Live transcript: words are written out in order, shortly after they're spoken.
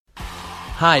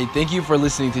Hi, thank you for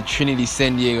listening to Trinity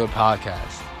San Diego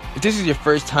podcast. If this is your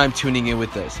first time tuning in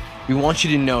with us, we want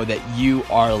you to know that you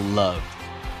are loved.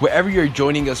 Wherever you're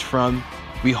joining us from,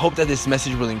 we hope that this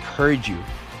message will encourage you.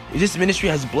 If this ministry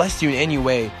has blessed you in any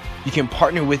way, you can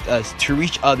partner with us to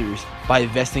reach others by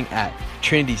investing at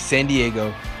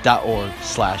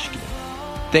trinitysandiego.org/give.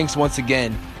 Thanks once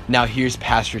again. Now here's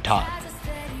Pastor Todd.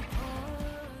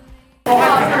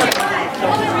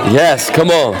 Yes,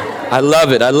 come on. I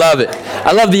love it. I love it.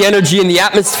 I love the energy in the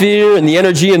atmosphere and the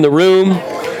energy in the room.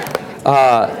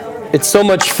 It's so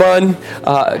much fun.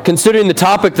 Considering the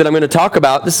topic that I'm going to talk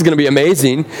about, this is going to be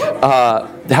amazing.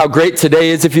 How great today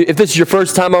is. If this is your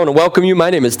first time, I want to welcome you. My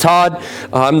name is Todd.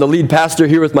 I'm the lead pastor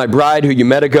here with my bride, who you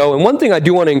met ago. And one thing I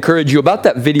do want to encourage you about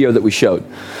that video that we showed.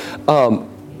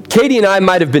 Katie and I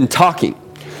might have been talking.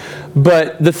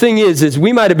 But the thing is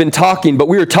we might have been talking, but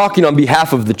we were talking on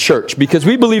behalf of the church because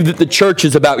we believe that the church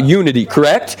is about unity,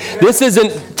 correct? This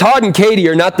isn't, Todd and Katie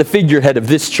are not the figurehead of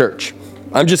this church.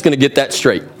 I'm just going to get that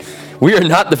straight. We are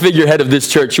not the figurehead of this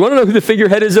church. You want to know who the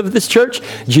figurehead is of this church?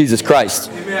 Jesus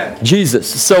Christ. Amen. Jesus.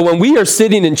 So when we are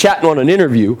sitting and chatting on an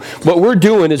interview, what we're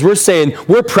doing is we're saying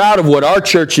we're proud of what our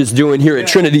church is doing here at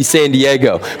Trinity San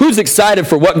Diego. Who's excited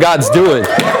for what God's doing?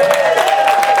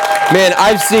 Man,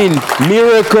 I've seen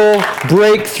miracle,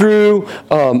 breakthrough.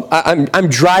 I'm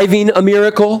driving a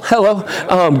miracle. Hello.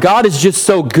 God is just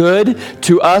so good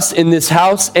to us in this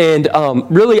house. And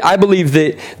really, I believe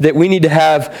that we need to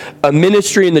have a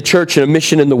ministry in the church and a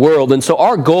mission in the world. And so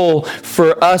our goal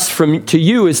for us to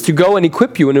you is to go and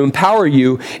equip you and to empower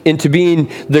you into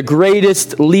being the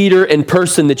greatest leader and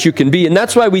person that you can be. And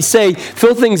that's why we say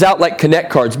fill things out like Connect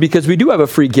cards, because we do have a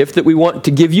free gift that we want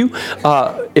to give you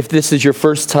if this is your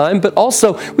first time. But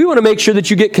also, we want to make sure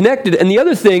that you get connected. And the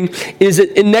other thing is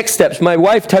in Next Steps. My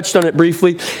wife touched on it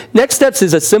briefly. Next Steps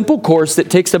is a simple course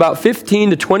that takes about 15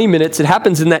 to 20 minutes. It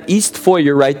happens in that east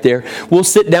foyer right there. We'll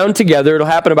sit down together. It'll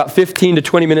happen about 15 to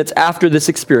 20 minutes after this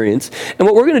experience. And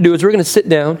what we're going to do is we're going to sit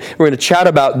down. We're going to chat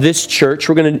about this church.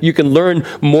 You can learn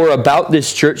more about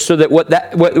this church so that what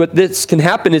this can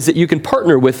happen is that you can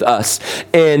partner with us.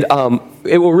 And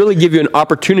it will really give you an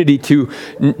opportunity to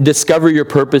discover your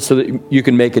purpose so that you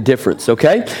can make a difference,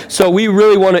 okay? So we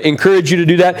really want to encourage you to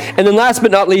do that. And then last but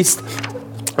not least,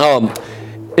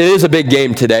 it is a big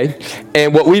game today,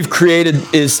 and what we've created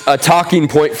is a talking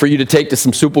point for you to take to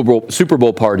some Super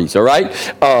Bowl parties, all right?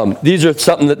 These are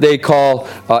something that they call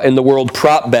in the world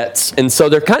prop bets, and so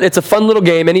it's a fun little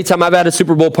game. Anytime I've had a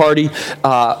Super Bowl party,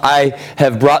 I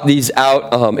have brought these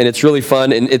out, and it's really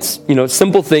fun, and it's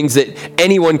simple things that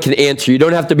anyone can answer. You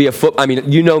don't have to be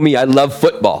you know me, I love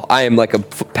football. I am like I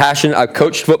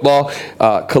coached football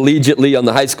collegiately on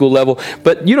the high school level,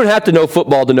 but you don't have to know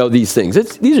football to know these things.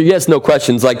 These are yes, no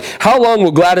questions. Like, how long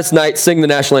will Gladys Knight sing the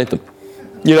national anthem?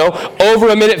 Over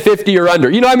a minute 50 or under.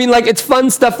 It's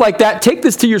fun stuff like that. Take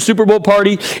this to your Super Bowl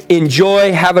party.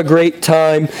 Enjoy. Have a great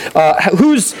time.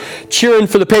 Who's cheering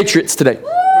for the Patriots today?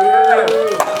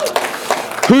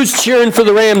 Who's cheering for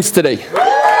the Rams today?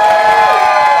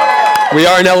 We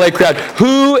are an LA crowd.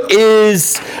 Who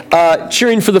is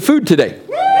cheering for the food today?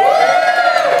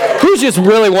 Who's just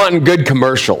really wanting good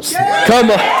commercials? Come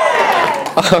on.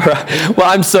 All right. Well,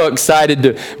 I'm so excited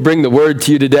to bring the word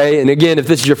to you today. And again, if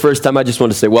this is your first time, I just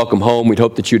want to say welcome home. We'd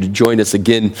hope that you'd join us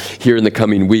again here in the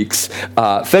coming weeks.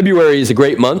 February is a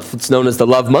great month. It's known as the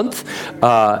Love Month.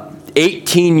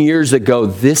 18 years ago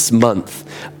this month,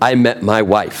 I met my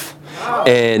wife.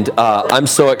 And I'm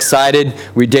so excited.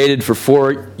 We dated for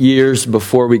 4 years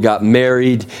before we got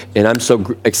married, and I'm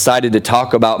so excited to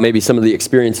talk about maybe some of the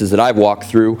experiences that I've walked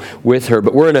through with her.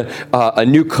 But we're in a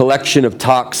new collection of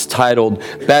talks titled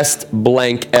Best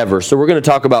Blank Ever. So we're going to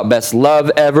talk about best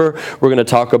love ever. We're going to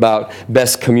talk about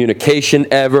best communication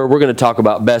ever. We're going to talk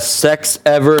about best sex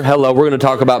ever. Hello. We're going to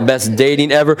talk about best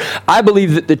dating ever. I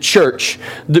believe that the church,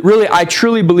 I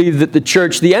truly believe that the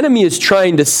church, the enemy is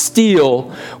trying to steal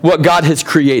what God has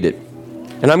created.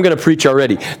 And I'm going to preach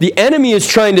already. The enemy is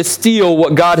trying to steal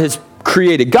what God has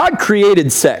created. God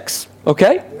created sex.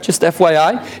 Okay? Just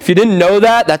FYI. If you didn't know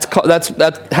that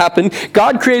happened.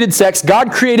 God created sex.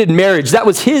 God created marriage. That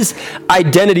was his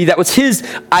identity. That was his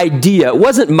idea. It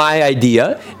wasn't my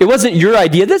idea. It wasn't your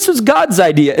idea. This was God's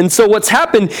idea. And so what's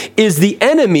happened is the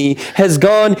enemy has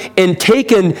gone and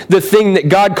taken the thing that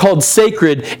God called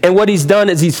sacred, and what he's done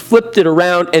is he's flipped it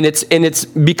around, and it's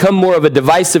become more of a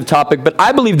divisive topic. But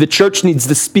I believe the church needs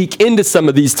to speak into some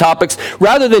of these topics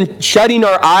rather than shutting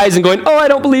our eyes and going, oh, I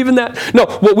don't believe in that. No,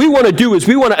 what we want to do is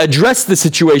we want want to address the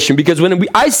situation, because when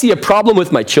I see a problem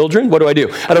with my children, what do?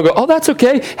 I don't go, oh, that's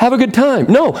okay, have a good time.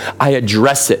 No, I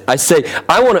address it. I say,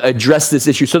 I want to address this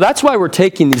issue. So that's why we're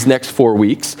taking these next 4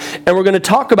 weeks, and we're going to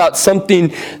talk about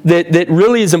something that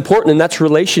really is important, and that's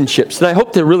relationships. And I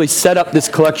hope to really set up this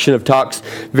collection of talks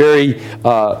very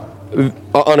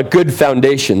on a good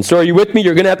foundation. So are you with me?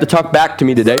 You're going to have to talk back to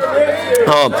me today.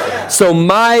 So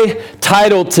my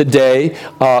title today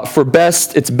for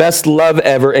it's Best Love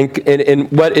Ever,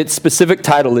 and what its specific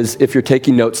title is, if you're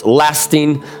taking notes,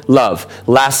 Lasting Love.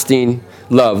 Lasting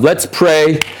Love. Let's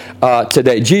pray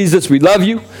today. Jesus, we love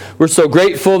you. We're so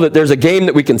grateful that there's a game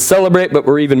that we can celebrate, but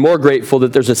we're even more grateful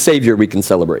that there's a Savior we can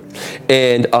celebrate,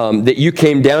 and that you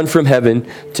came down from heaven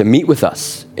to meet with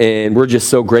us. And we're just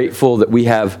so grateful that we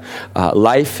have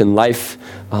life and life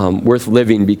worth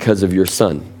living because of your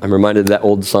Son. I'm reminded of that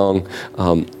old song,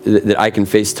 that I can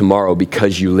face tomorrow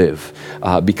because you live.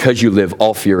 Because you live,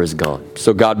 all fear is gone.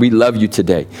 So God, we love you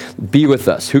today. Be with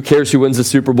us. Who cares who wins the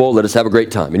Super Bowl? Let us have a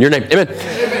great time. In your name,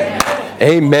 amen.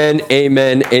 Amen,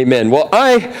 amen, amen. Well,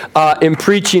 I am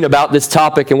preaching about this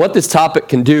topic, and what this topic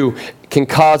can do can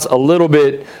cause a little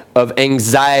bit of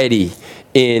anxiety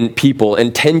in people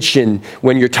and tension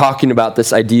when you're talking about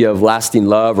this idea of lasting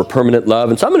love or permanent love.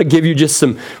 And so I'm going to give you just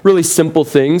some really simple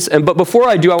things. But before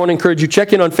I do, I want to encourage you,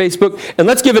 check in on Facebook, and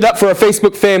let's give it up for our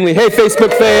Facebook family. Hey,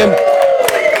 Facebook fam.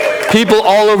 People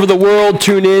all over the world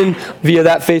tune in via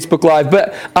that Facebook Live.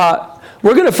 But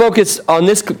we're going to focus on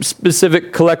this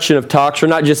specific collection of talks, or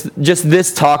not just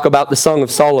this talk about the Song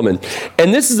of Solomon.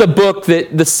 And this is a book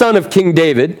that the son of King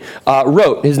David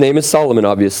wrote. His name is Solomon,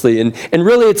 obviously. And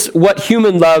really it's what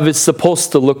human love is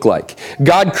supposed to look like.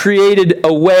 God created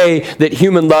a way that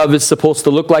human love is supposed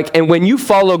to look like. And when you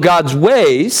follow God's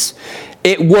ways,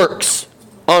 it works,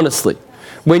 honestly.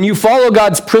 When you follow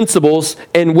God's principles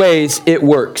and ways, it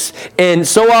works. And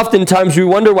so oftentimes we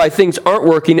wonder why things aren't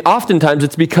working. Oftentimes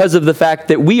it's because of the fact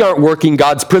that we aren't working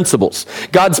God's principles.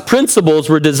 God's principles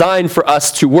were designed for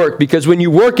us to work, because when you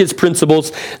work his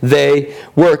principles, they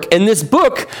work. And this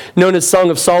book, known as Song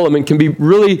of Solomon, can be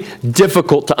really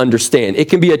difficult to understand. It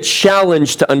can be a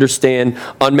challenge to understand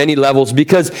on many levels,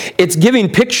 because it's giving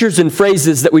pictures and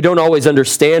phrases that we don't always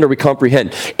understand or we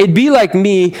comprehend. It'd be like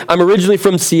me, I'm originally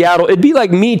from Seattle, it'd be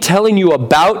like me telling you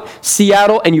about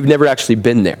Seattle and you've never actually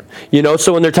been there. You know,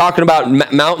 so when they're talking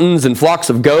about mountains and flocks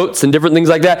of goats and different things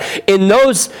like that, in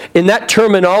that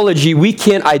terminology, we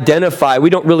can't identify. We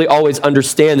don't really always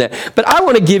understand that. But I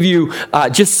want to give you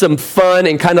just some fun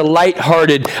and kind of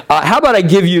lighthearted. How about I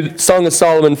give you Song of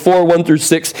Solomon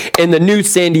 4:1-6 in the New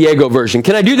San Diego version?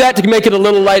 Can I do that to make it a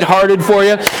little lighthearted for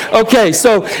you? Okay,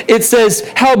 so it says,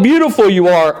 "How beautiful you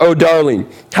are, O darling.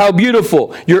 How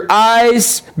beautiful. Your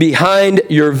eyes behind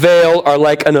your veil are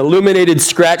like an illuminated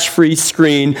scratch-free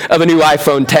screen of a new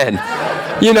iPhone 10.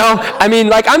 You know, I mean,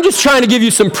 like, I'm just trying to give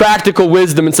you some practical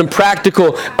wisdom and some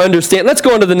practical understanding. Let's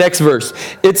go on to the next verse.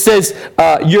 It says,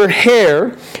 your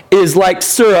hair is like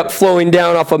syrup flowing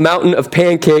down off a mountain of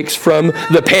pancakes from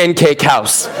the pancake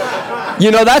house. You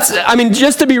know,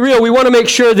 just to be real, we want to make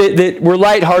sure that we're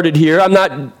lighthearted here. I'm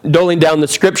not doling down the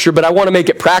scripture, but I want to make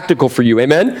it practical for you.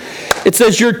 Amen? It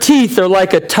says, your teeth are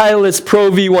like a Titleist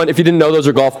Pro V1. If you didn't know, those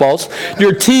are golf balls.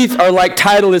 Your teeth are like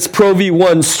Titleist Pro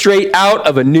V1 straight out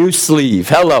of a new sleeve.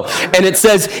 Hello. And it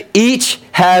says, each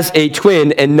has a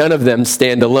twin and none of them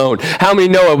stand alone. How many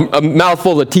know a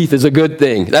mouthful of teeth is a good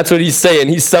thing? That's what he's saying.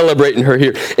 He's celebrating her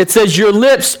here. It says, your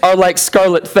lips are like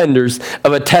scarlet fenders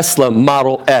of a Tesla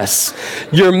Model S.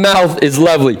 Your mouth is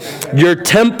lovely. Your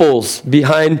temples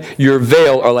behind your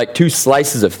veil are like 2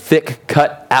 slices of thick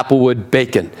cut applewood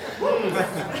bacon.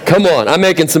 Come on, I'm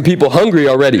making some people hungry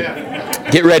already.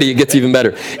 Get ready, it gets even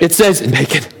better. It says,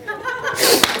 bacon.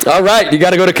 All right, you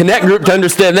got to go to Connect Group to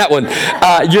understand that one.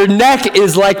 Your neck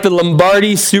is like the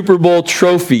Lombardi Super Bowl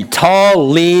trophy, tall,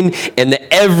 lean, and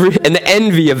the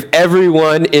envy of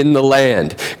everyone in the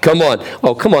land. Come on.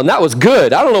 Oh, come on, that was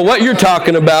good. I don't know what you're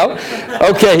talking about.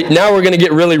 Okay, now we're going to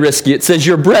get really risky. It says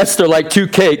your breasts are like 2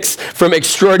 cakes from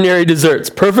extraordinary desserts,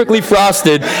 perfectly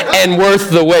frosted and worth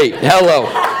the wait.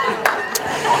 Hello.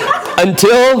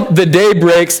 Until the day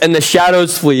breaks and the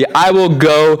shadows flee, I will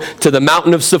go to the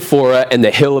mountain of Sephora and the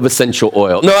hill of essential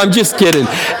oil. No, I'm just kidding.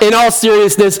 In all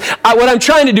seriousness, what I'm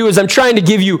trying to do is I'm trying to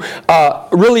give you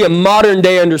really a modern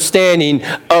day understanding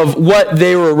of what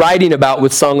they were writing about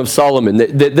with Song of Solomon.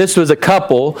 That this was a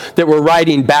couple that were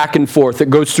writing back and forth. It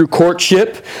goes through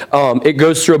courtship. It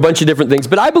goes through a bunch of different things.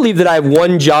 But I believe that I have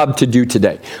one job to do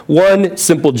today. One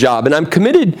simple job. And I'm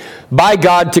committed by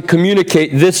God to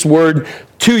communicate this word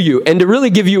to you and to really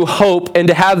give you hope and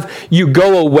to have you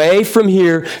go away from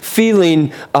here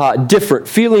feeling different,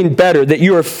 feeling better, that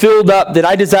you are filled up, that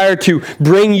I desire to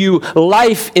bring you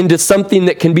life into something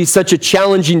that can be such a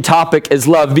challenging topic as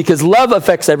love, because love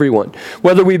affects everyone.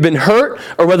 Whether we've been hurt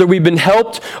or whether we've been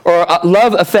helped, or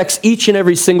love affects each and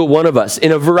every single one of us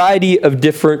in a variety of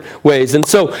different ways. And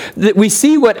so we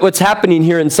see what's happening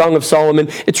here in Song of Solomon.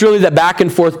 It's really that back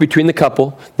and forth between the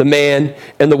couple, the man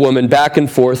and the woman, back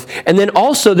and forth. And then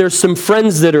also there's some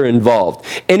friends that are involved.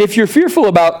 And if you're fearful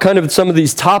about kind of some of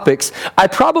these topics, I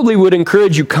probably would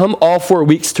encourage you come all 4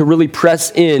 weeks to really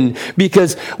press in,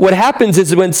 because what happens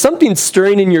is when something's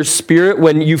stirring in your spirit,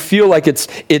 when you feel like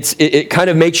it kind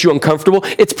of makes you uncomfortable,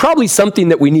 it's probably something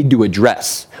that we need to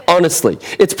address. Honestly,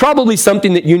 it's probably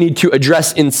something that you need to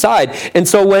address inside. And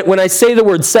so when I say the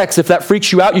word sex, if that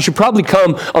freaks you out, you should probably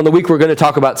come on the week we're going to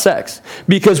talk about sex.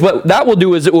 Because what that will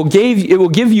do is it will give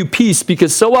you peace,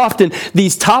 because so often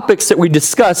these topics that we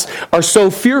discuss are so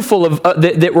fearful of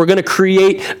that we're going to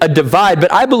create a divide.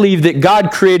 But I believe that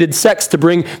God created sex to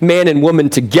bring man and woman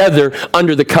together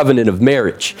under the covenant of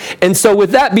marriage. And so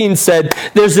with that being said,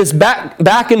 there's this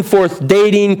back and forth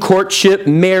dating, courtship,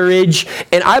 marriage,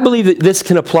 and I believe that this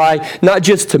can apply not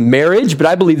just to marriage, but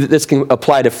I believe that this can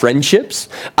apply to friendships.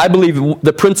 I believe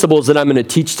the principles that I'm going to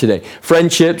teach today,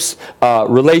 friendships,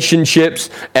 relationships,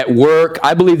 at work,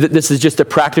 I believe that this is just a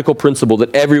practical principle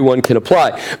that everyone can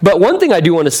apply. But one thing I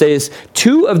do want to say is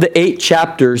 2 of the 8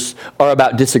 chapters are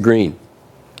about disagreeing.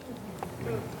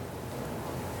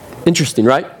 Interesting,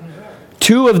 right?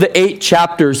 2 of the 8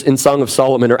 chapters in Song of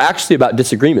Solomon are actually about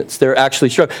disagreements. They're actually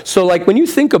strong. So like when you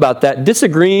think about that,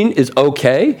 disagreeing is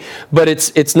okay, but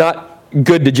it's not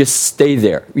good to just stay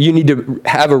there. You need to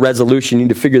have a resolution. You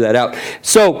need to figure that out.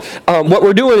 So what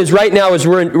we're doing is right now is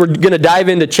we're going to dive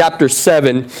into chapter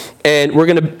 7, and we're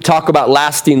going to talk about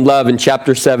lasting love in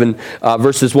chapter 7,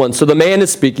 verses 1. So the man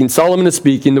is speaking. Solomon is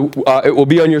speaking. It will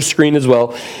be on your screen as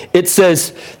well. It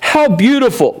says, how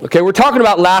beautiful. Okay, we're talking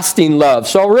about lasting love.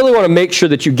 So I really want to make sure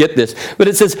that you get this. But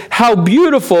it says, how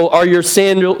beautiful are your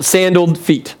sandaled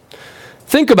feet.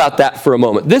 Think about that for a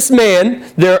moment. This man,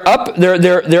 they're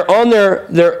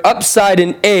upside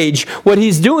in age. What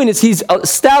he's doing is he's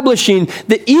establishing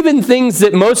that even things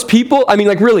that most people,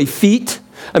 feet.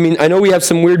 I know we have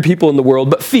some weird people in the world,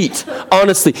 but feet,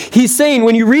 honestly. He's saying,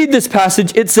 when you read this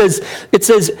passage, it says,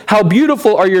 how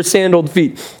beautiful are your sandaled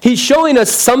feet. He's showing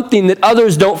us something that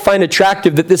others don't find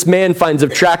attractive, that this man finds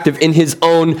attractive in his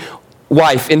own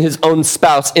wife, in his own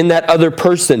spouse, in that other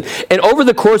person. And over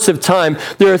the course of time,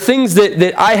 there are things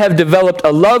that I have developed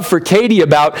a love for Katie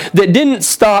about that didn't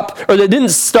start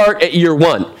at year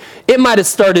 1. It might have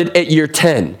started at year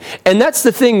 10. And that's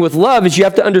the thing with love, is you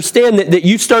have to understand that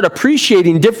you start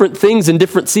appreciating different things in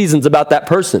different seasons about that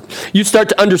person. You start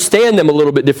to understand them a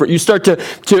little bit different. You start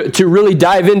to really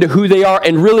dive into who they are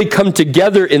and really come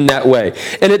together in that way.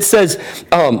 And it says,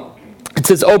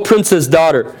 "O princess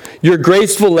daughter, your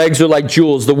graceful legs are like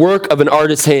jewels, the work of an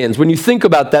artist's hands." When you think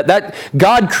about that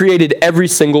God created every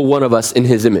single one of us in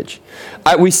his image.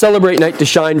 We celebrate Night to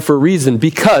Shine for a reason,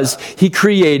 because he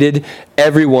created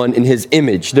everyone in his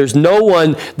image. There's no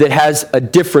one that has a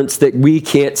difference that we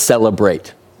can't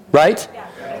celebrate, right?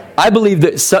 I believe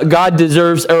that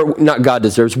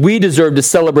we deserve to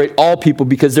celebrate all people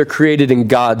because they're created in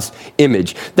God's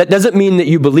image. That doesn't mean that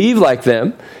you believe like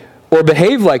them or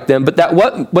behave like them, but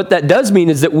what that does mean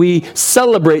is that we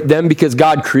celebrate them because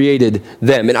God created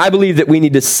them. And I believe that we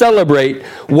need to celebrate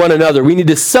one another. We need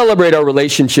to celebrate our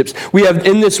relationships.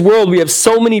 In this world, we have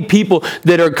so many people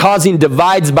that are causing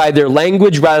divides by their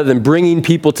language rather than bringing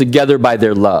people together by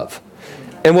their love.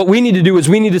 And what we need to do is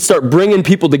we need to start bringing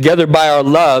people together by our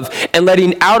love and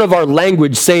letting out of our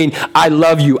language saying, I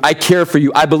love you, I care for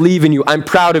you, I believe in you, I'm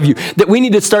proud of you. That we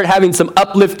need to start having some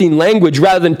uplifting language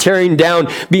rather than tearing down,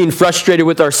 being frustrated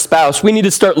with our spouse. We need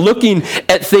to start looking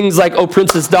at things like, "Oh,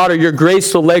 princess daughter, your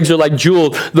graceful legs are like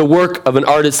jewel, the work of an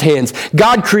artist's hands."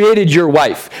 God created your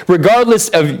wife. Regardless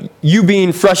of you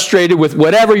being frustrated with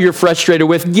whatever you're frustrated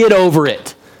with, get over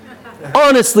it.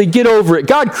 Honestly, get over it.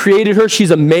 God created her.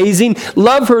 She's amazing.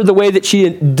 Love her the way that she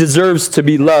deserves to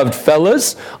be loved,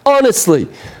 fellas. Honestly,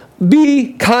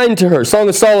 be kind to her. Song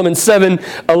of Solomon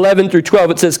 7:11 through 12,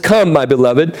 it says, "Come, my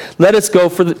beloved, let us go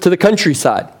to the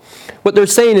countryside." What they're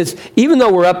saying is, even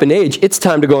though we're up in age, it's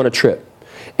time to go on a trip.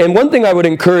 And one thing I would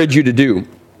encourage you to do,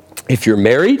 if you're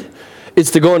married,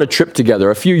 is to go on a trip together.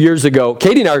 A few years ago,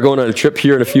 Katie and I are going on a trip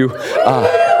here in a few...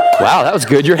 wow, that was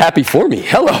good. You're happy for me.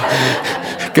 Hello.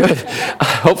 Good.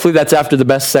 Hopefully that's after the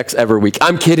best sex ever week.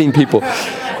 I'm kidding, people.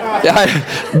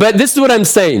 But this is what I'm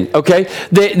saying, okay?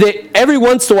 Every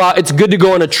once in a while, it's good to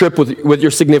go on a trip with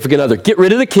your significant other. Get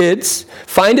rid of the kids,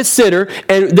 find a sitter.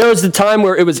 And there was a time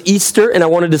where it was Easter, and I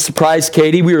wanted to surprise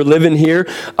Katie. We were living here,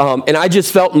 and I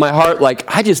just felt in my heart like,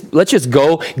 let's just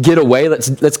go get away.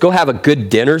 Let's go have a good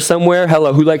dinner somewhere.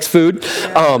 Hello, who likes food?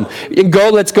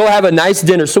 Let's go have a nice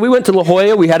dinner. So we went to La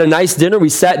Jolla. We had a nice dinner. We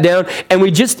sat down, and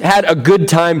we just had a good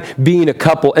time being a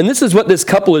couple. And this is what this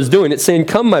couple is doing. It's saying,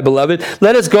 come, my beloved,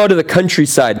 let us go to the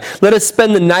countryside. Let us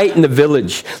spend the night in the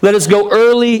village. Let us go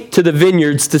early to the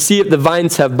vineyards to see if the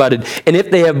vines have budded and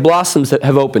if they have blossoms that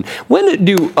have opened. When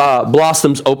do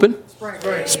blossoms open?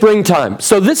 Springtime.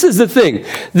 So this is the thing.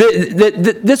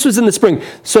 This was in the spring.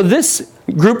 So this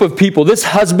group of people, this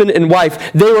husband and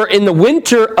wife, they were in the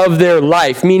winter of their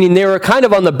life, meaning they were kind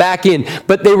of on the back end,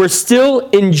 but they were still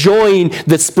enjoying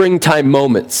the springtime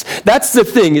moments. That's the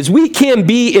thing, is we can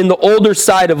be in the older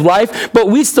side of life, but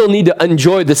we still need to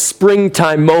enjoy the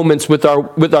springtime moments with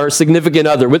our significant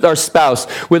other, with our spouse,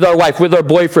 with our wife, with our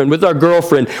boyfriend, with our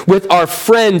girlfriend, with our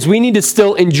friends. We need to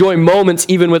still enjoy moments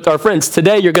even with our friends.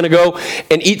 Today you're going to go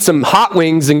and eat some hot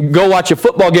wings and go watch a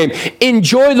football game.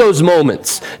 Enjoy those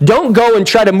moments. Don't go and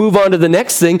try to move on to the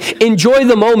next thing. Enjoy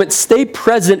the moment. Stay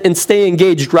present and stay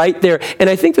engaged right there. And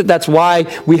I think that that's why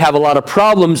we have a lot of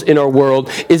problems in our world,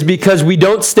 is because we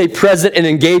don't stay present and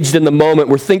engaged in the moment.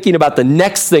 We're thinking about the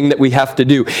next thing that we have to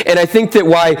do. And I think that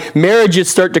why marriages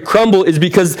start to crumble is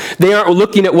because they aren't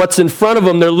looking at what's in front of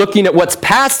them. They're looking at what's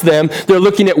past them. They're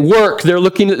looking at work. They're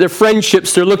looking at their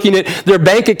friendships. They're looking at their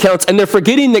bank accounts. And they're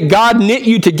forgetting that God knit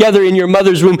you together in your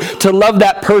mother's womb to love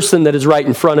that person that is right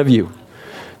in front of you.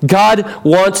 God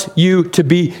wants you to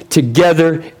be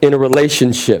together in a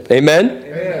relationship. Amen?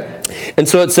 Amen? And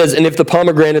so it says, and if the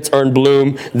pomegranates are in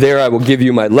bloom, there I will give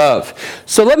you my love.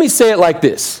 So let me say it like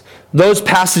this. Those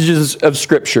passages of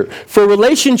Scripture. For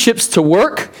relationships to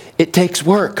work, it takes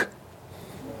work.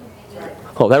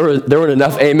 Oh, there weren't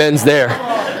enough amens there.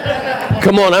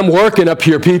 Come on, I'm working up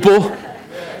here, people.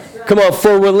 Come on,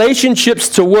 for relationships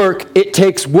to work, it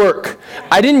takes work.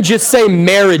 I didn't just say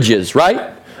marriages,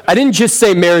 right? I didn't just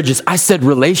say marriages. I said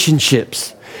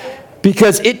relationships.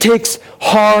 Because it takes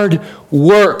hard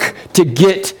work to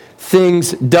get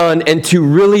things done and to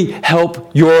really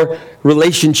help your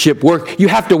relationship work. You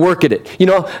have to work at it. You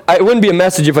know, it wouldn't be a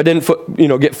message if I didn't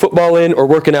get football in or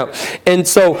working out. And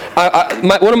so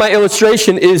one of my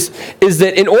illustration is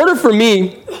that in order for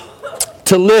me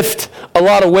to lift a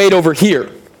lot of weight over here,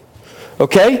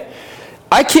 okay,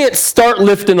 I can't start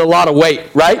lifting a lot of weight,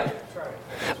 right?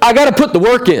 I got to put the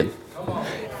work in.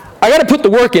 I got to put the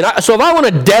work in. So if I want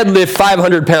to deadlift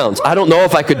 500 pounds, I don't know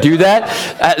if I could do that.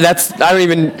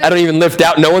 I don't even lift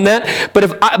out knowing that.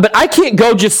 But I can't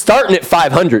go just starting at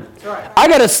 500. I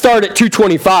got to start at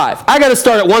 225. I got to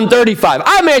start at 135.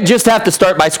 I may just have to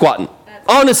start by squatting.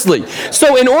 Honestly.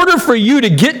 So in order for you to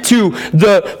get to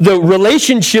the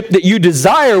relationship that you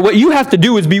desire, what you have to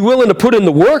do is be willing to put in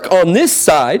the work on this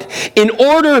side in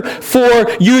order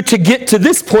for you to get to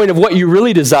this point of what you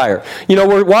really desire. You know,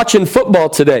 we're watching football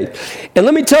today. And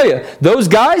let me tell you, those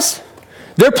guys,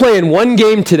 they're playing one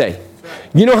game today.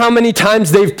 You know how many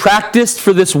times they've practiced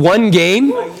for this one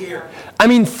game? I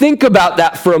mean, think about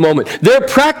that for a moment. They're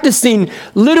practicing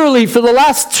literally for the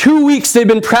last 2 weeks. They've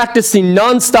been practicing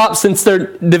nonstop since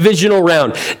their divisional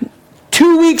round.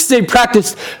 2 weeks they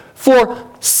practiced for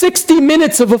 60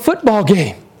 minutes of a football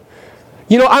game.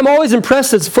 You know, I'm always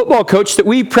impressed as a football coach that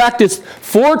we practice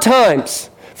 4 times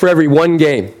for every one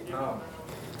game.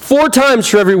 4 times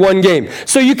for every one game.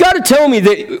 So you got to tell me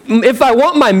that if I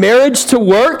want my marriage to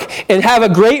work and have a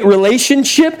great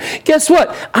relationship, guess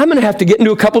what? I'm going to have to get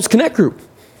into a couples connect group.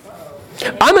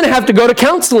 I'm going to have to go to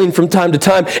counseling from time to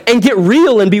time and get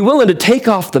real and be willing to take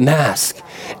off the mask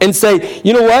and say,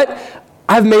 you know what?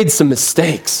 I've made some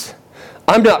mistakes.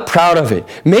 I'm not proud of it.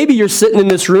 Maybe you're sitting in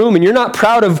this room and you're not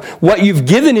proud of what you've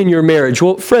given in your marriage.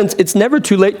 Well, friends, it's never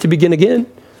too late to begin again.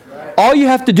 All you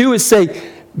have to do is say,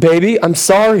 baby, I'm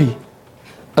sorry.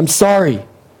 I'm sorry.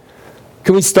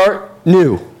 Can we start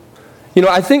new? You know,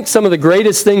 I think some of the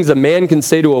greatest things a man can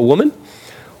say to a woman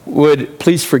would,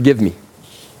 please forgive me.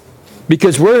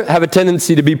 Because we have a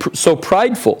tendency to be so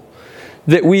prideful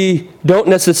that we don't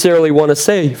necessarily want to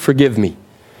say, forgive me.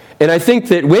 And I think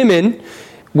that women,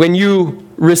 when you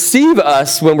receive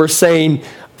us, when we're saying,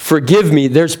 forgive me,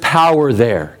 there's power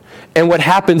there. And what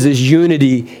happens is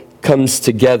unity comes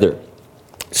together.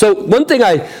 So one thing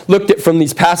I looked at from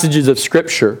these passages of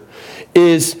Scripture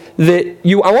is that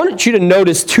I want you to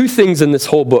notice 2 things in this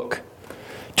whole book.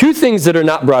 2 things that are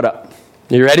not brought up.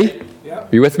 Are you ready?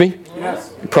 Yep. Are you with me?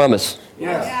 Yes. I promise.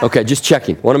 Yes. Okay, just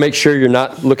checking. Want to make sure you're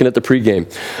not looking at the pregame.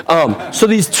 So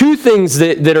these two things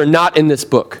that are not in this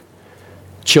book,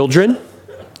 children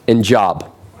and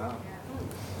job.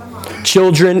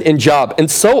 Children and job. And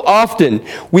so often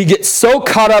we get so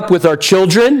caught up with our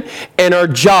children and our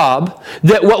job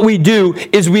that what we do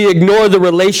is we ignore the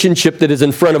relationship that is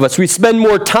in front of us. We spend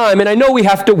more time, and I know we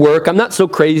have to work. I'm not so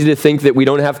crazy to think that we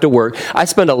don't have to work. I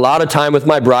spend a lot of time with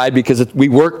my bride because we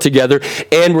work together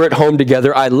and we're at home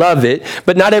together. I love it,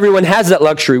 but not everyone has that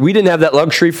luxury. We didn't have that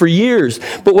luxury for years.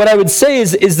 But what I would say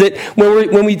is that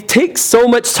when we take so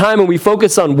much time and we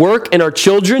focus on work and our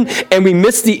children and we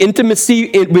miss the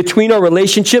intimacy between our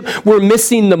relationship, we're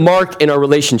missing the mark in our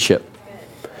relationship.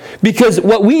 Because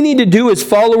what we need to do as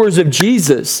followers of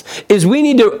Jesus is we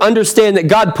need to understand that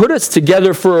God put us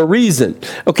together for a reason,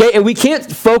 okay? And we can't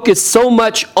focus so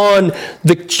much on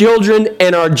the children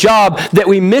and our job that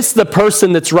we miss the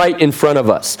person that's right in front of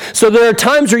us. So there are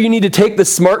times where you need to take the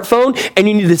smartphone and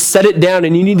you need to set it down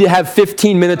and you need to have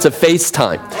 15 minutes of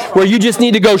FaceTime where you just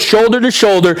need to go shoulder to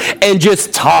shoulder and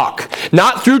just talk.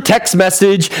 Not through text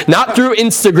message, not through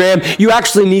Instagram. You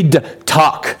actually need to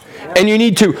talk. And you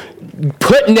need to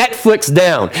put Netflix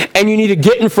down and you need to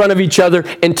get in front of each other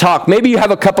and talk. Maybe you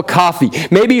have a cup of coffee.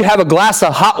 Maybe you have a glass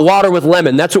of hot water with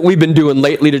lemon. That's what we've been doing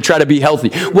lately to try to be healthy.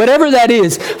 Whatever that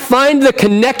is, find the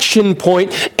connection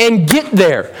point and get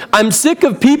there. I'm sick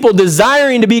of people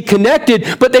desiring to be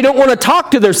connected, but they don't want to talk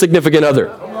to their significant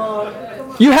other.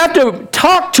 You have to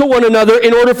talk to one another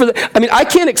in order for I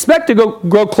can't expect to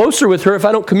grow closer with her if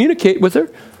I don't communicate with her.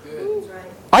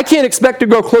 I can't expect to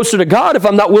grow closer to God if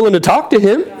I'm not willing to talk to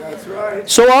Him.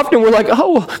 So often we're like,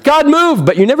 oh, God moved,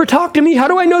 but you never talk to me. How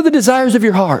do I know the desires of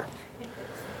your heart?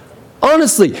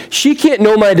 Honestly, she can't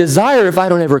know my desire if I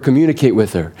don't ever communicate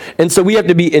with her. And so we have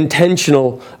to be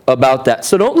intentional about that.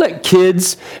 So don't let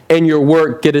kids and your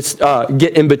work get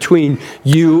in between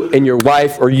you and your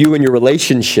wife or you and your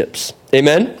relationships.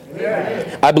 Amen?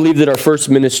 Amen. I believe that our first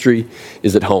ministry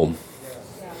is at home.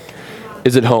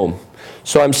 Is at home.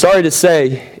 So I'm sorry to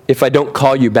say, if I don't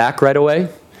call you back right away,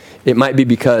 it might be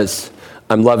because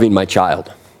I'm loving my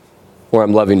child or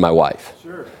I'm loving my wife.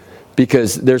 Sure.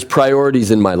 Because there's priorities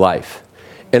in my life.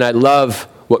 And I love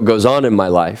what goes on in my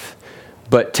life.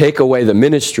 But take away the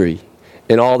ministry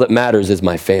and all that matters is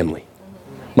my family.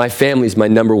 My family is my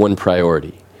number one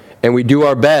priority. And we do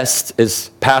our best as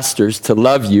pastors to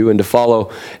love you and to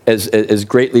follow as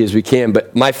greatly as we can.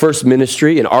 But my first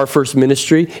ministry and our first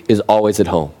ministry is always at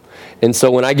home. And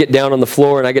so when I get down on the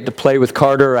floor and I get to play with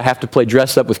Carter, or I have to play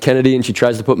dress up with Kennedy and she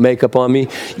tries to put makeup on me.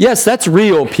 Yes, that's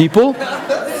real, people.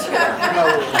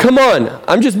 Come on.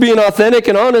 I'm just being authentic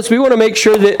and honest. We want to make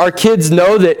sure that our kids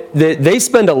know that they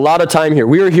spend a lot of time here.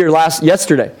 We were here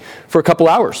yesterday for a couple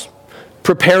hours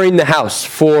preparing the house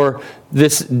for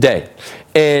this day.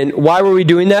 And why were we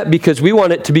doing that? Because we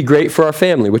want it to be great for our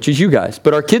family, which is you guys.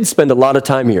 But our kids spend a lot of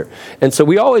time here. And so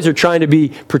we always are trying to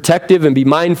be protective and be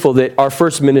mindful that our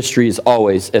first ministry is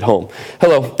always at home.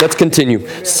 Hello, let's continue.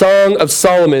 Song of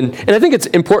Solomon. And I think it's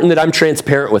important that I'm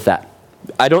transparent with that.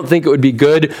 I don't think it would be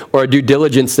good or a due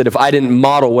diligence that if I didn't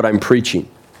model what I'm preaching.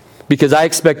 Because I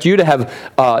expect you to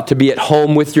have to be at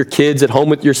home with your kids, at home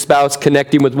with your spouse,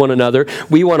 connecting with one another.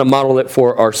 We want to model it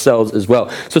for ourselves as well.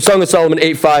 So Song of Solomon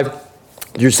 8:5.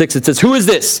 Through 6, it says, who is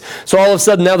this? So all of a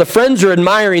sudden now the friends are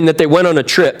admiring that they went on a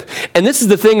trip. And this is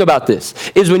the thing about this,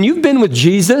 is when you've been with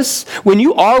Jesus, when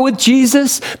you are with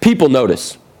Jesus, people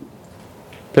notice.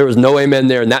 There was no amen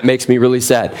there, and that makes me really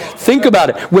sad. Think about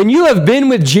it. When you have been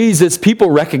with Jesus,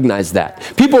 people recognize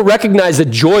that. People recognize a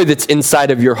joy that's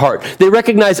inside of your heart. They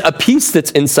recognize a peace that's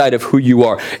inside of who you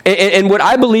are. And what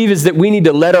I believe is that we need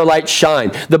to let our light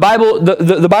shine. The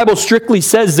Bible strictly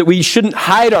says that we shouldn't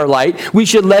hide our light. We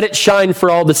should let it shine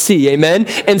for all to see. Amen?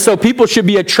 And so people should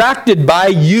be attracted by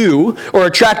you or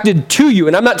attracted to you.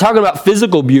 And I'm not talking about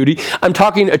physical beauty. I'm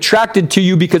talking attracted to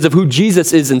you because of who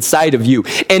Jesus is inside of you.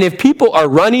 And if people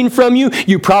are running from you,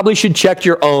 you probably should check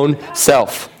your own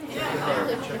self.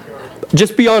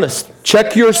 Just be honest.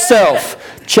 Check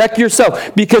yourself. Check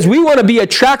yourself. Because we want to be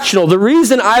attractional. The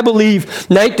reason I believe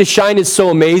Night to Shine is so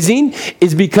amazing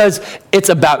is because it's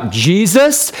about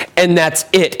Jesus and that's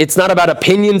it. It's not about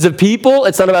opinions of people.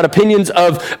 It's not about opinions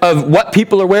of what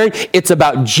people are wearing. It's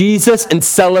about Jesus and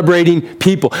celebrating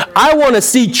people. I want to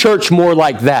see church more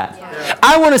like that.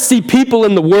 I want to see people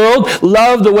in the world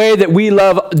love the way that we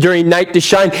love during Night to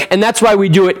Shine, and that's why we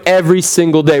do it every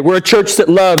single day. We're a church that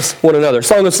loves one another.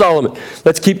 Song of Solomon.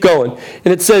 Let's keep going.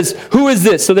 And it says, who is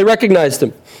this? So they recognized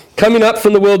him. Coming up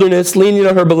from the wilderness, leaning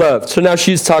on her beloved. So now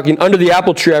she's talking. Under the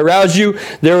apple tree I roused you.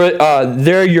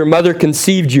 There your mother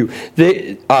conceived you.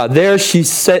 There she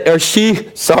said, or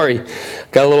she, sorry,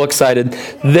 got a little excited.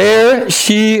 There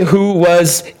she who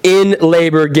was in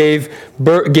labor gave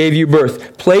you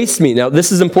birth. Place me, now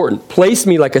this is important. Place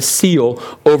me like a seal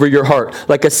over your heart,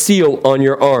 like a seal on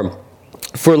your arm.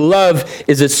 For love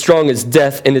is as strong as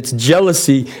death, and its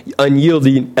jealousy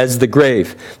unyielding as the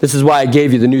grave. This is why I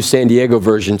gave you the new San Diego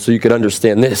version, so you could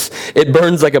understand this. It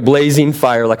burns like a blazing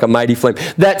fire, like a mighty flame.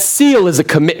 That seal is a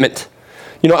commitment.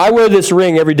 You know, I wear this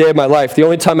ring every day of my life. The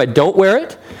only time I don't wear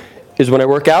it is when I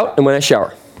work out and when I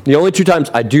shower. The only 2 times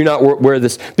I do not wear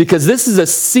this, because this is a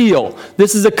seal.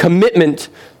 This is a commitment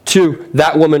to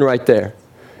that woman right there.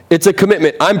 It's a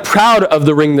commitment. I'm proud of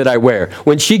the ring that I wear.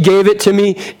 When she gave it to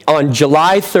me on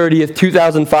July 30th,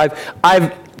 2005,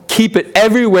 I keep it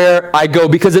everywhere I go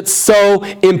because it's so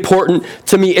important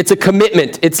to me. It's a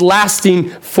commitment. It's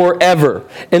lasting forever.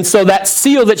 And so that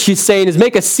seal that she's saying is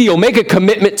make a seal, make a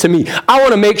commitment to me. I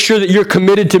want to make sure that you're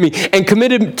committed to me and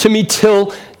committed to me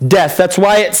till death. That's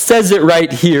why it says it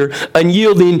right here,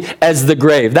 unyielding as the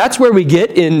grave. That's where we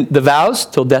get in the vows,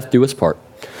 till death do us part.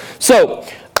 So,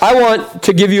 I want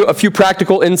to give you a few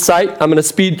practical insight. I'm going to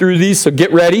speed through these, so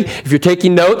get ready. If you're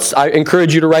taking notes, I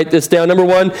encourage you to write this down. Number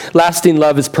 1, lasting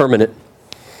love is permanent.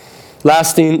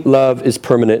 Lasting love is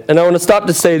permanent. And I want to stop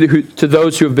to say to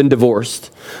those who have been divorced,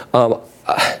 or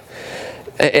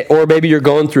maybe you're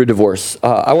going through a divorce,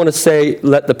 I want to say,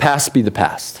 let the past be the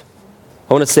past.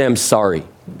 I want to say I'm sorry.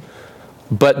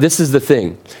 But this is the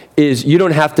thing, is you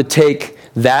don't have to take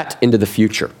that into the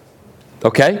future.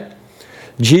 Okay?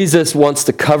 Jesus wants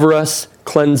to cover us,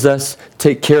 cleanse us,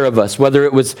 take care of us, whether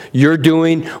it was your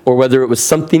doing or whether it was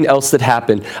something else that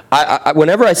happened.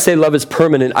 Whenever I say love is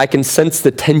permanent, I can sense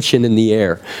the tension in the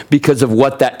air because of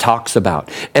what that talks about.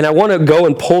 And I want to go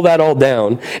and pull that all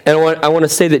down. And I want to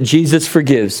say that Jesus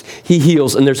forgives, he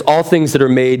heals, and there's all things that are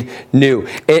made new.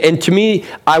 And to me,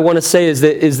 I want to say is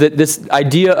that this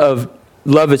idea of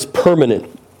love is permanent.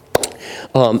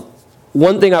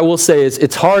 One thing I will say is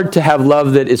it's hard to have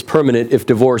love that is permanent if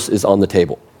divorce is on the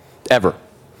table, ever.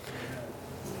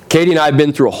 Katie and I have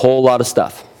been through a whole lot of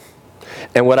stuff.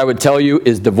 And what I would tell you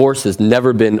is divorce has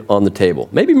never been on the table.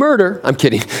 Maybe murder. I'm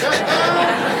kidding.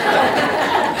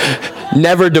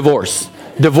 Never divorce.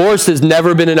 Divorce has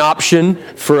never been an option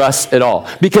for us at all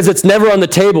because it's never on the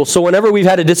table. So whenever we've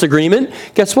had a disagreement,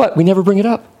 guess what? We never bring it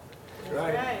up.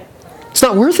 It's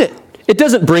not worth it. It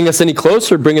doesn't bring us any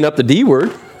closer bringing up the D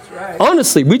word.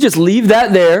 Honestly, we just leave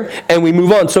that there and we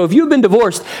move on. So if you've been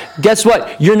divorced, guess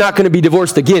what? You're not going to be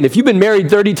divorced again. If you've been married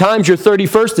 30 times, your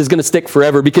 31st is going to stick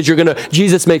forever because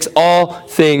Jesus makes all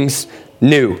things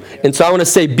new. And so I want to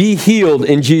say, be healed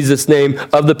in Jesus' name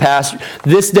of the past.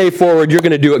 This day forward, you're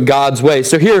going to do it God's way.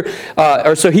 So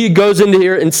he goes into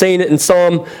here and saying it in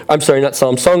Song of Solomon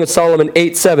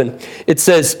 8:7. It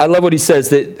says, I love what he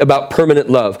says about permanent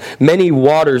love. Many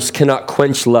waters cannot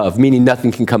quench love, meaning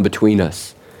nothing can come between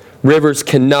us. Rivers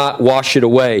cannot wash it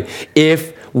away.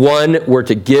 If one were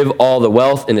to give all the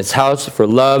wealth in his house for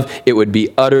love, it would be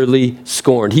utterly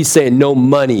scorned. He's saying no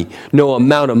money, no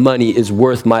amount of money is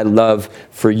worth my love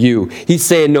for you. He's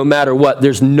saying no matter what,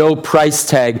 there's no price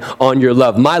tag on your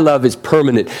love. My love is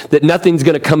permanent, that nothing's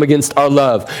going to come against our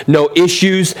love. No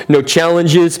issues, no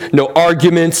challenges, no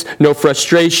arguments, no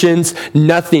frustrations,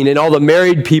 nothing. And all the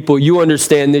married people, you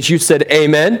understand this. You said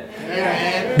amen?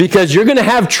 Amen. Because you're going to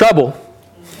have trouble.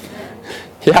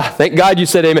 Yeah, thank God you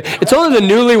said amen. It's only the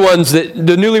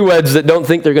newlyweds that don't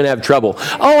think they're going to have trouble.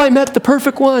 Oh, I met the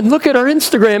perfect one. Look at our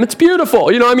Instagram. It's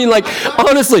beautiful. You know what I mean? Like,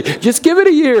 honestly, just give it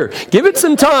a year. Give it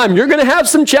some time. You're going to have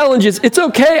some challenges. It's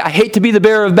okay. I hate to be the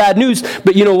bearer of bad news,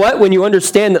 but you know what? When you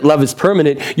understand that love is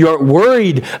permanent, you aren't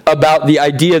worried about the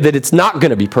idea that it's not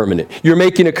going to be permanent. You're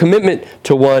making a commitment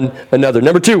to one another.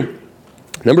 Number two,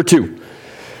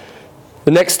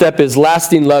 the next step is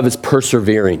lasting love is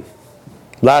persevering.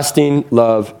 Lasting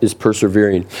love is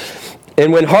persevering.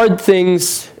 And when hard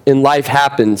things in life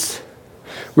happens,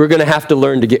 we're going to have to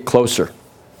learn to get closer.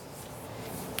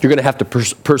 You're going to have to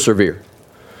persevere.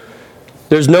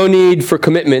 There's no need for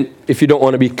commitment if you don't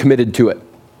want to be committed to it.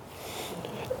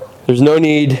 There's no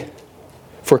need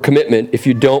for commitment if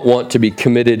you don't want to be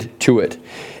committed to it.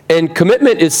 And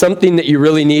commitment is something that you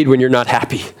really need when you're not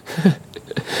happy.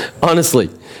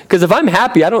 Honestly. Because if I'm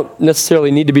happy, I don't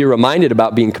necessarily need to be reminded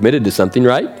about being committed to something,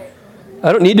 right?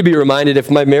 I don't need to be reminded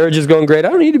if my marriage is going great. I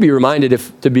don't need to be reminded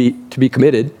to be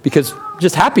committed because I'm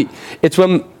just happy. It's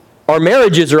when our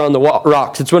marriages are on the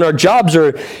rocks. It's when our jobs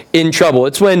are in trouble.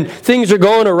 It's when things are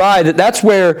going awry that's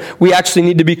where we actually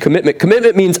need to be commitment.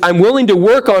 Commitment means I'm willing to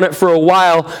work on it for a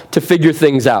while to figure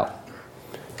things out.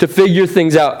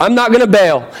 I'm not going to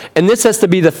bail. And this has to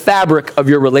be the fabric of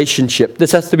your relationship.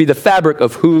 This has to be the fabric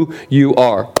of who you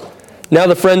are. Now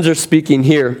the friends are speaking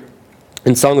here.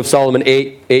 In Song of Solomon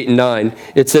 8 and 9,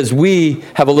 it says, we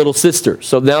have a little sister.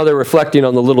 So now they're reflecting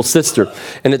on the little sister.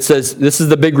 And it says, this is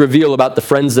the big reveal about the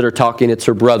friends that are talking. It's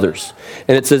her brothers.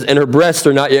 And it says, and her breasts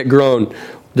are not yet grown.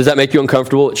 Does that make you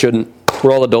uncomfortable? It shouldn't.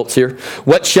 We're all adults here.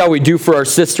 What shall we do for our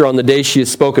sister on the day she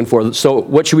is spoken for? So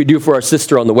what should we do for our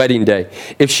sister on the wedding day?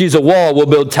 If she's a wall, we'll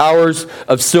build towers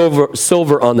of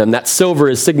silver on them. That silver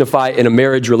is signified in a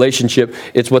marriage relationship.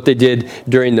 It's what they did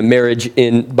during the marriage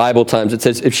in Bible times. It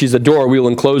says, if she's a door, we will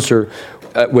enclose her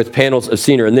with panels of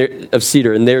cedar.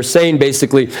 And they're saying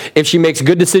basically, if she makes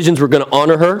good decisions, we're going to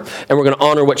honor her, and we're going to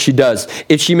honor what she does.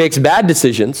 If she makes bad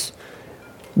decisions,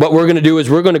 what we're going to do is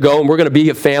we're going to go and we're going to be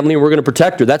a family and we're going to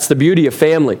protect her. That's the beauty of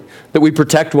family, that we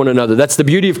protect one another. That's the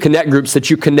beauty of connect groups, that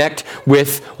you connect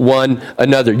with one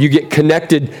another. You get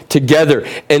connected together.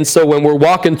 And so when we're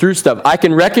walking through stuff, I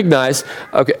can recognize,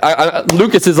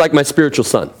 Lucas is like my spiritual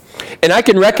son. And I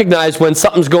can recognize when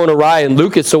something's going awry in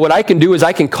Lucas. So what I can do is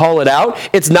I can call it out.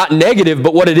 It's not negative,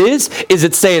 but what it is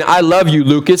it's saying, I love you,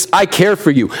 Lucas. I care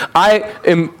for you.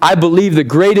 I believe the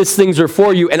greatest things are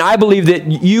for you. And I believe that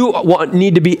you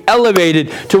need to be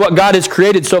elevated to what God has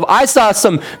created. So if I saw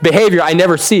some behavior, I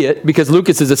never see it because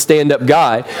Lucas is a stand-up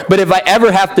guy. But if I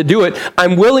ever have to do it,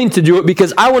 I'm willing to do it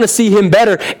because I want to see him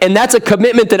better. And that's a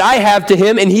commitment that I have to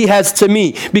him and he has to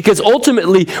me. Because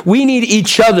ultimately, we need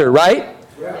each other, right?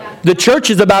 The church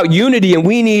is about unity, and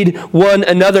we need one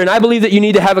another. And I believe that you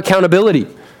need to have accountability.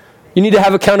 You need to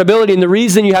have accountability, and the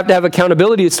reason you have to have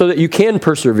accountability is so that you can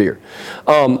persevere.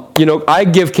 I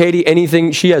give Katie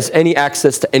anything. She has any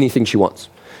access to anything she wants.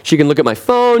 She can look at my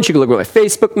phone. She can look at my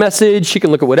Facebook message. She can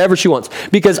look at whatever she wants.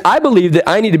 Because I believe that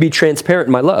I need to be transparent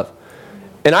in my love.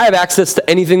 And I have access to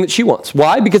anything that she wants.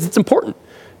 Why? Because it's important.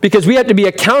 Because we have to be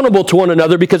accountable to one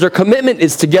another because our commitment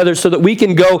is together so that we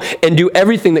can go and do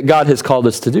everything that God has called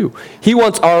us to do. He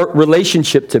wants our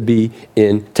relationship to be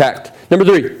intact. Number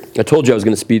 3, I told you I was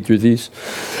going to speed through these.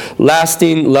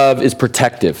 Lasting love is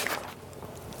protective.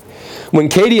 When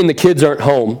Katie and the kids aren't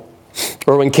home,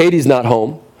 or when Katie's not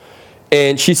home,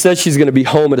 and she says she's going to be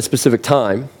home at a specific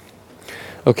time,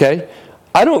 okay,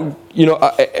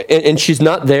 and she's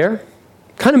not there,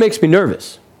 kind of makes me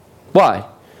nervous. Why?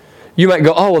 You might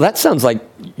go, oh, well, that sounds like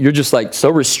you're just like so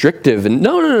restrictive. And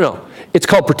no. It's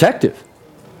called protective.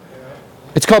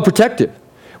 It's called protective.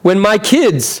 When I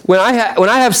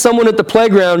have someone at the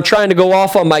playground trying to go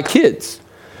off on my kids,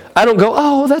 I don't go,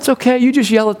 oh, well, that's okay. You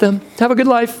just yell at them. Have a good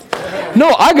life.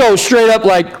 No, I go straight up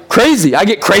like crazy. I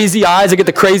get crazy eyes. I get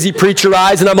the crazy preacher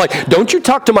eyes. And I'm like, don't you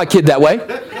talk to my kid that way.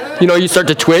 You start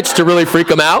to twitch to really freak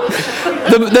them out.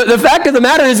 The fact of the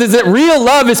matter is that real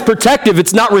love is protective.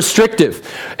 It's not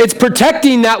restrictive. It's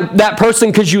protecting that person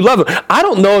because you love them. I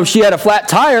don't know if she had a flat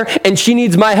tire and she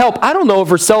needs my help. I don't know if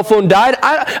her cell phone died.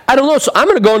 I don't know. So I'm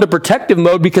going to go into protective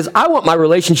mode because I want my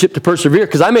relationship to persevere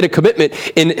because I made a commitment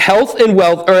in health and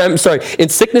wealth, in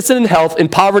sickness and in health, in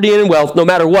poverty and in wealth, no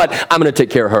matter what, I'm going to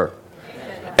take care of her.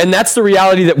 And that's the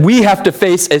reality that we have to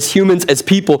face as humans, as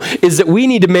people, is that we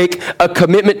need to make a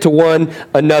commitment to one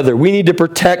another. We need to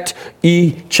protect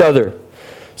each other.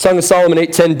 Song of Solomon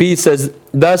 8:10b says,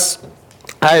 thus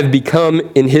I have become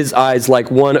in his eyes like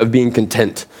one of being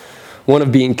content. One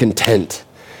of being content.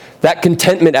 That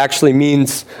contentment actually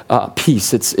means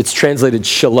peace. It's translated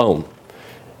shalom.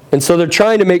 And so they're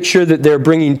trying to make sure that they're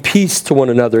bringing peace to one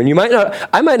another. And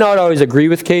I might not always agree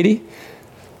with Katie.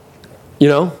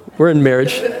 We're in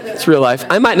marriage. It's real life.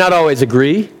 I might not always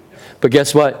agree, but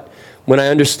guess what? When I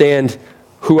understand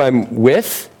who I'm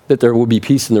with, that there will be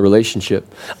peace in the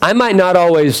relationship. I might not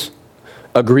always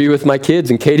agree with my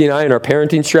kids, and Katie and I in our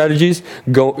parenting strategies,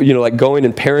 like going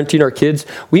and parenting our kids.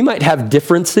 We might have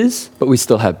differences, but we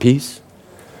still have peace.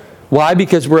 Why?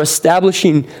 Because we're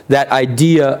establishing that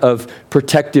idea of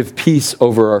protective peace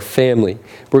over our family.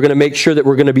 We're going to make sure that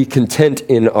we're going to be content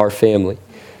in our family.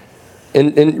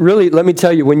 And really, let me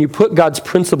tell you, when you put God's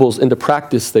principles into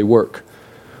practice, they work.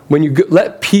 When you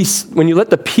let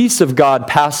the peace of God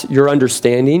pass your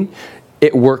understanding,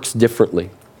 it works differently.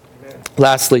 Amen.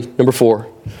 Lastly, number 4,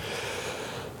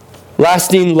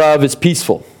 lasting love is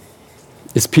peaceful.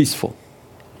 It's peaceful.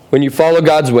 When you follow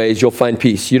God's ways, you'll find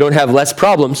peace. You don't have less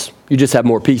problems, you just have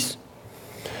more peace.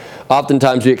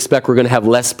 Oftentimes, we expect we're going to have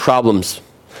less problems.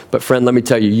 But friend, let me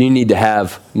tell you, you need to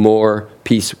have more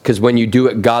peace. Because when you do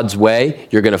it God's way,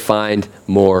 you're going to find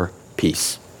more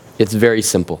peace. It's very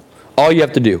simple. All you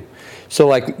have to do. So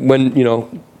like when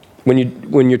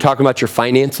you're talking about your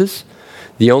finances,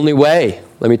 the only way,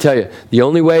 let me tell you, the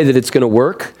only way that it's going to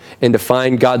work and to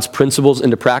find God's principles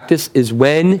into practice is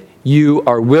when you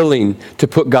are willing to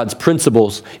put God's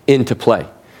principles into play.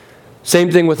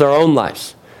 Same thing with our own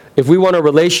lives. If we want a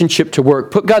relationship to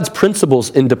work, put God's principles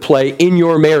into play in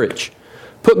your marriage.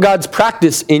 Put God's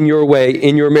practice in your way,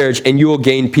 in your marriage, and you will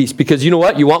gain peace. Because you know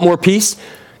what? You want more peace?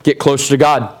 Get closer to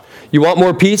God. You want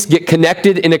more peace? Get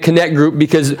connected in a connect group,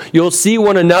 because you'll see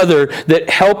one another that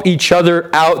help each other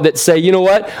out, that say, you know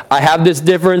what? I have this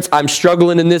difference. I'm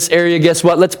struggling in this area. Guess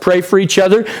what? Let's pray for each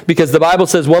other, because the Bible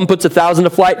says 1 puts 1,000 to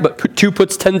flight, but 2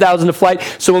 puts 10,000 to flight.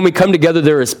 So when we come together,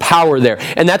 there is power there.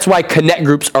 And that's why connect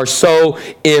groups are so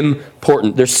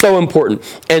important. They're so important.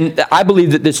 And I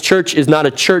believe that this church is not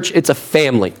a church, it's a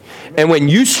family. And when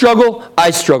you struggle,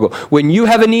 I struggle. When you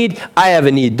have a need, I have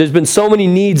a need. There's been so many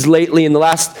needs lately in the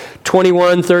last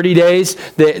 21, 30 days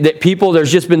that people,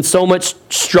 there's just been so much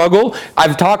struggle.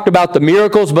 I've talked about the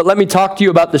miracles, but let me talk to you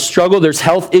about the struggle. There's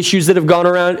health issues that have gone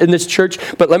around in this church.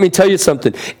 But let me tell you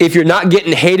something. If you're not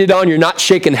getting hated on, you're not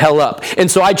shaking hell up. And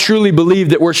so I truly believe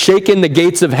that we're shaking the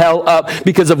gates of hell up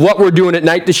because of what we're doing at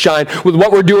Night to Shine, with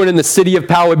what we're doing in the city of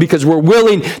Poway, because we're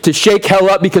willing to shake hell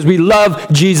up because we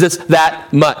love Jesus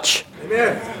that much.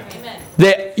 Amen.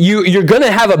 That you're going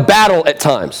to have a battle at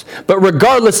times, but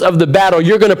regardless of the battle,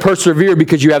 you're going to persevere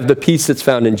because you have the peace that's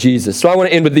found in Jesus. So I want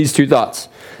to end with these 2 thoughts.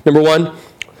 Number 1,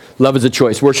 love is a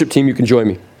choice. Worship team, you can join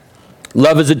me.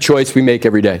 Love is a choice we make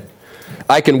every day.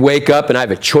 I can wake up and I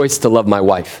have a choice to love my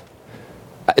wife.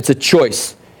 It's a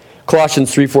choice.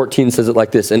 Colossians 3:14 says it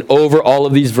like this: and over all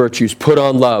of these virtues, put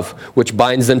on love, which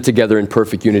binds them together in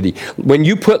perfect unity. When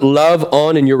you put love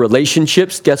on in your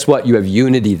relationships, guess what? You have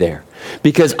unity there.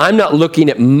 Because I'm not looking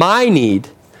at my need,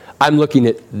 I'm looking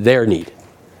at their need.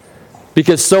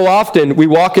 Because so often we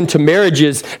walk into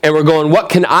marriages and we're going, what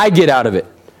can I get out of it?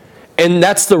 And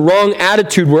that's the wrong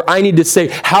attitude, where I need to say,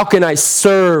 how can I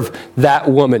serve that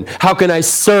woman? How can I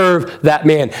serve that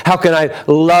man? How can I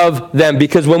love them?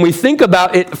 Because when we think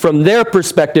about it from their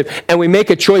perspective and we make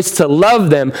a choice to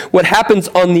love them, what happens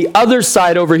on the other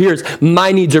side over here is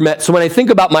my needs are met. So when I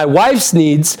think about my wife's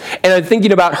needs and I'm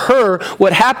thinking about her,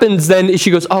 what happens then is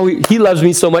she goes, oh, he loves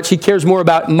me so much, he cares more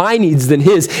about my needs than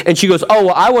his. And she goes, oh,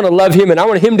 well, I want to love him and I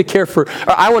want him to care for,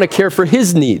 or I want to care for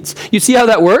his needs. You see how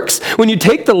that works? When you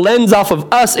take the lens off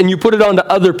of us and you put it onto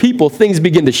other people, things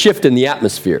begin to shift in the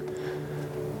atmosphere.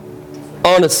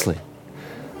 Honestly.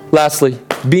 Lastly,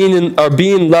 being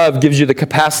loved gives you the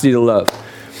capacity to love.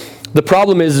 The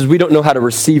problem is we don't know how to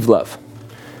receive love.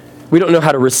 We don't know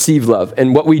how to receive love.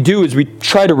 And what we do is we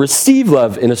try to receive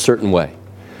love in a certain way.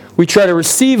 We try to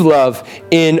receive love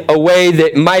in a way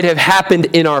that might have happened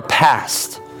in our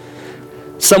past.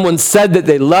 Someone said that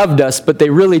they loved us, but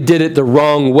they really did it the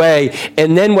wrong way.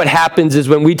 And then what happens is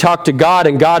when we talk to God,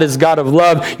 and God is God of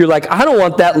love, you're like, I don't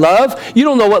want that love. You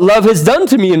don't know what love has done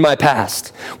to me in my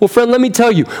past. Well, friend, let me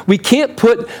tell you, we can't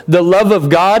put the love of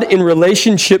God in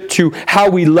relationship to how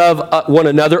we love one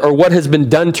another or what has been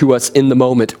done to us in the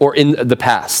moment or in the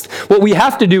past. What we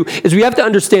have to do is we have to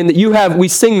understand that we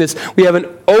sing this, we have an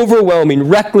overwhelming,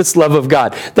 reckless love of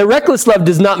God. The reckless love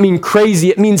does not mean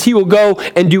crazy. It means he will go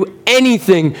and do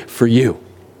anything for you.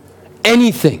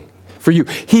 Anything for you.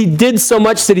 He did so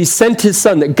much that he sent his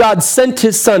son, that God sent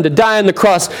his son to die on the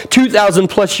cross 2,000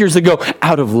 plus years ago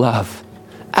out of love.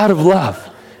 Out of love.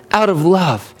 Out of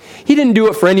love. He didn't do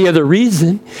it for any other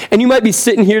reason. And you might be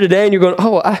sitting here today and you're going,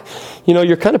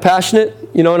 you're kind of passionate,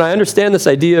 and I understand this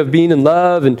idea of being in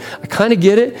love and I kind of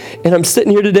get it. And I'm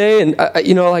sitting here today and I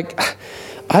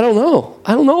don't know.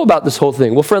 I don't know about this whole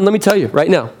thing. Well, friend, let me tell you right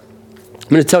now. I'm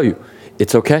going to tell you,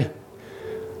 it's okay.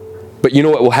 But you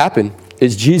know what will happen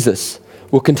is Jesus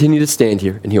will continue to stand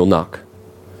here and he'll knock.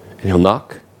 And he'll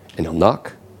knock, and he'll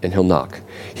knock, and he'll knock.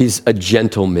 He's a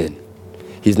gentleman.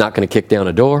 He's not going to kick down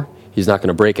a door. He's not going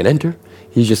to break and enter.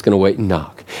 He's just going to wait and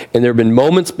knock. And there have been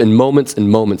moments and moments and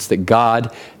moments that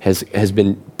God has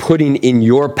been putting in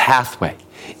your pathway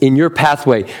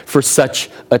for such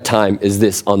a time as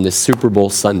this on this Super Bowl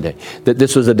Sunday, that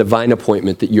this was a divine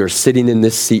appointment, that you're sitting in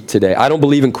this seat today. I don't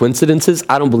believe in coincidences.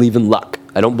 I don't believe in luck.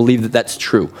 I don't believe that that's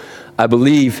true. I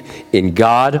believe in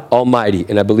God Almighty,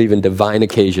 and I believe in divine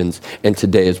occasions, and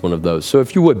today is one of those. So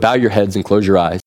if you would, bow your heads and close your eyes.